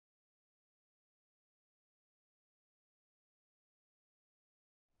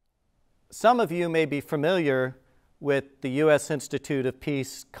Some of you may be familiar with the U.S. Institute of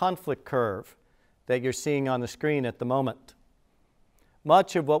Peace conflict curve that you're seeing on the screen at the moment.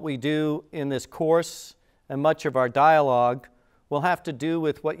 Much of what we do in this course and much of our dialogue will have to do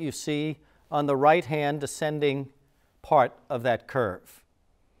with what you see on the right-hand descending part of that curve.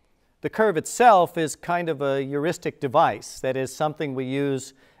 The curve itself is kind of a heuristic device, that is, something we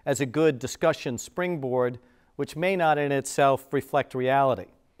use as a good discussion springboard, which may not in itself reflect reality.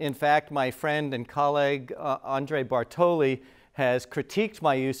 In fact, my friend and colleague Andre Bartoli has critiqued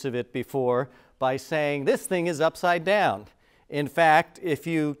my use of it before by saying this thing is upside down. In fact, if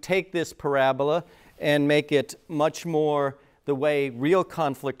you take this parabola and make it much more the way real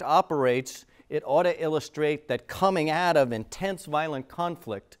conflict operates, it ought to illustrate that coming out of intense violent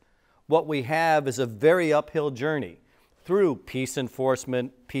conflict, what we have is a very uphill journey through peace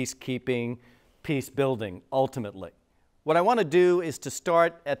enforcement, peacekeeping, peace building, ultimately. What I want to do is to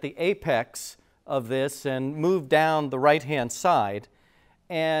start at the apex of this and move down the right-hand side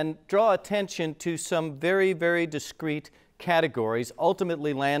and draw attention to some very, very discrete categories,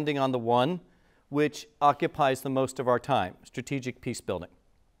 ultimately landing on the one which occupies the most of our time, strategic peace building.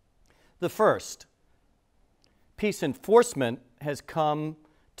 The first, peace enforcement, has come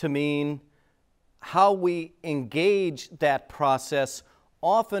to mean how we engage that process,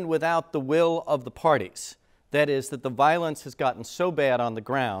 often without the will of the parties. That is, that the violence has gotten so bad on the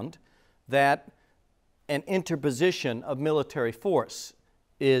ground that an interposition of military force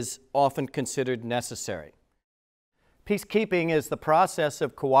is often considered necessary. Peacekeeping is the process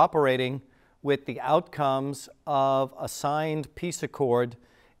of cooperating with the outcomes of a signed peace accord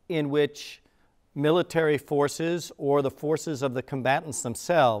in which military forces or the forces of the combatants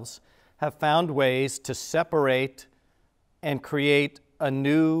themselves have found ways to separate and create a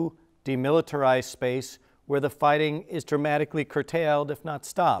new demilitarized space where the fighting is dramatically curtailed, if not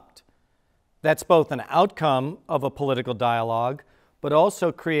stopped. That's both an outcome of a political dialogue, but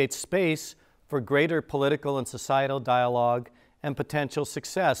also creates space for greater political and societal dialogue and potential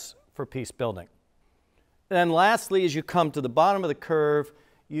success for peace building. And then lastly, as you come to the bottom of the curve,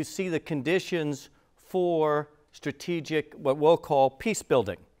 you see the conditions for strategic, what we'll call peace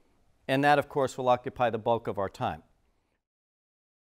building. And that, of course, will occupy the bulk of our time.